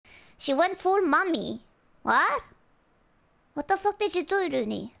She went full mommy. What? What the fuck did you do,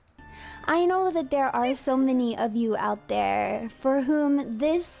 Runie? I know that there are so many of you out there for whom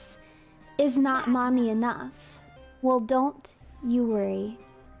this is not mommy enough. Well, don't you worry.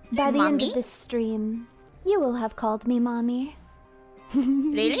 By the end of this stream, you will have called me mommy.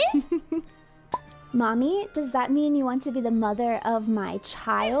 Really? Mommy, does that mean you want to be the mother of my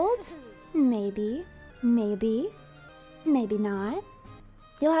child? Maybe. Maybe. Maybe not.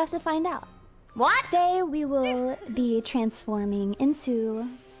 You'll have to find out. What? Today we will be transforming into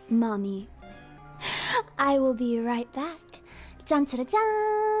mommy. I will be right back. Jan -cha -cha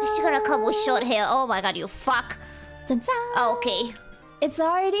 -jan. Is she gonna come with short hair? Oh my god, you fuck. Jan -jan. Oh, okay. It's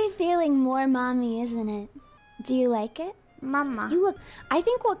already feeling more mommy, isn't it? Do you like it? Mama. You look. I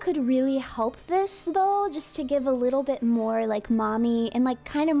think what could really help this, though, just to give a little bit more like mommy and like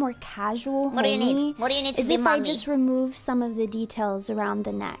kind of more casual. What do you need? What do you need to be if mommy? I just remove some of the details around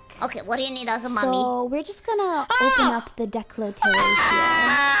the neck. Okay, what do you need as a mommy? So we're just gonna open up the décolleté here.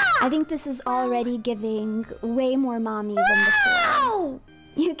 I think this is already giving way more mommy than before.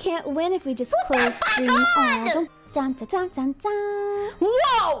 You can't win if we just close stream. Oh, dun, dun, dun, dun, dun.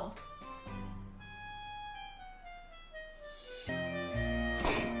 Whoa!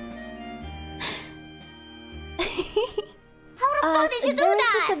 How the fuck did you do there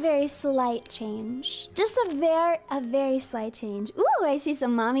that? was just a very slight change. Just a very slight change. Ooh, I see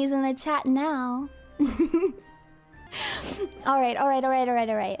some mommies in the chat now. Alright.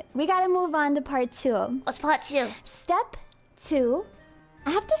 We gotta move on to part 2. What's part 2? Step 2.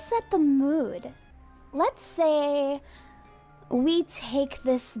 I have to set the mood. Let's say we take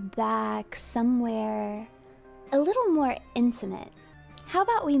this back somewhere a little more intimate. How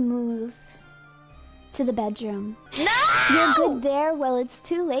about we move to the bedroom? No! You're good there? Well, it's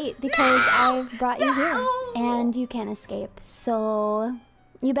too late because I've brought you here and you can't escape. So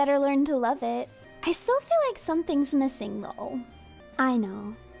you better learn to love it. I still feel like something's missing though. I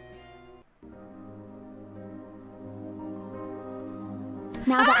know.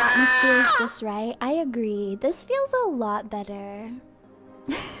 Now the atmosphere is just right. I agree. This feels a lot better.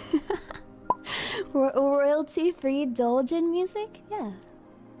 Royalty-free Dolgen music? Yeah.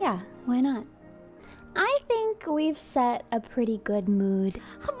 Yeah, why not? I think we've set a pretty good mood.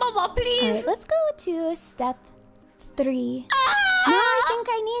 Mama, please! Alright, let's go to step 3. Now I think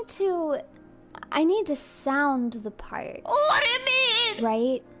I need to sound the part. What do you mean?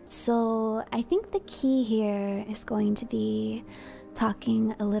 Right? So I think the key here is going to be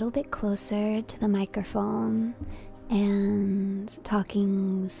talking a little bit closer to the microphone and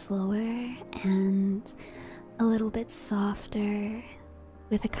talking slower and a little bit softer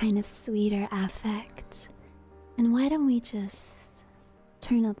with a kind of sweeter affect. And why don't we just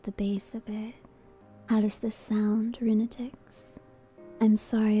turn up the bass a bit? How does this sound, Runetix? I'm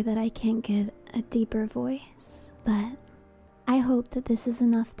sorry that I can't get a deeper voice, but I hope that this is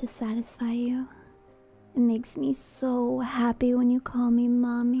enough to satisfy you. It makes me so happy when you call me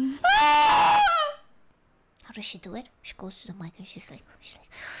mommy. How does she do it? She goes to the mic and she's like the voice.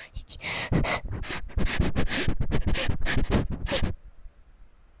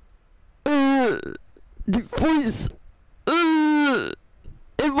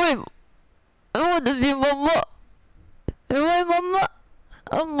 I want to be mama. Am I mama?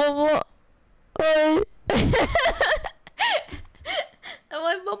 I'm mama. Hi. Am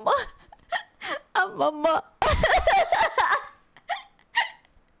I mama? I'm mama.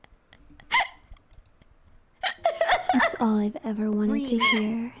 That's all I've ever wanted to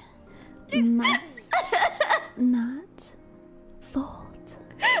hear. Must not fold.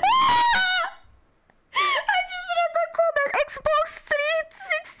 I just read the comment. Xbox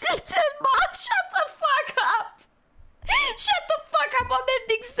 360 Tenma. Shut the fuck up. Shut the fuck up. I'm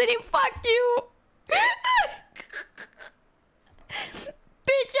ending stream. Fuck you.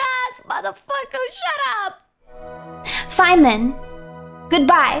 Bitch ass motherfucker. Shut up. Fine then.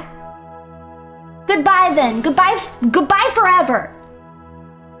 Goodbye. Goodbye then. Goodbye forever.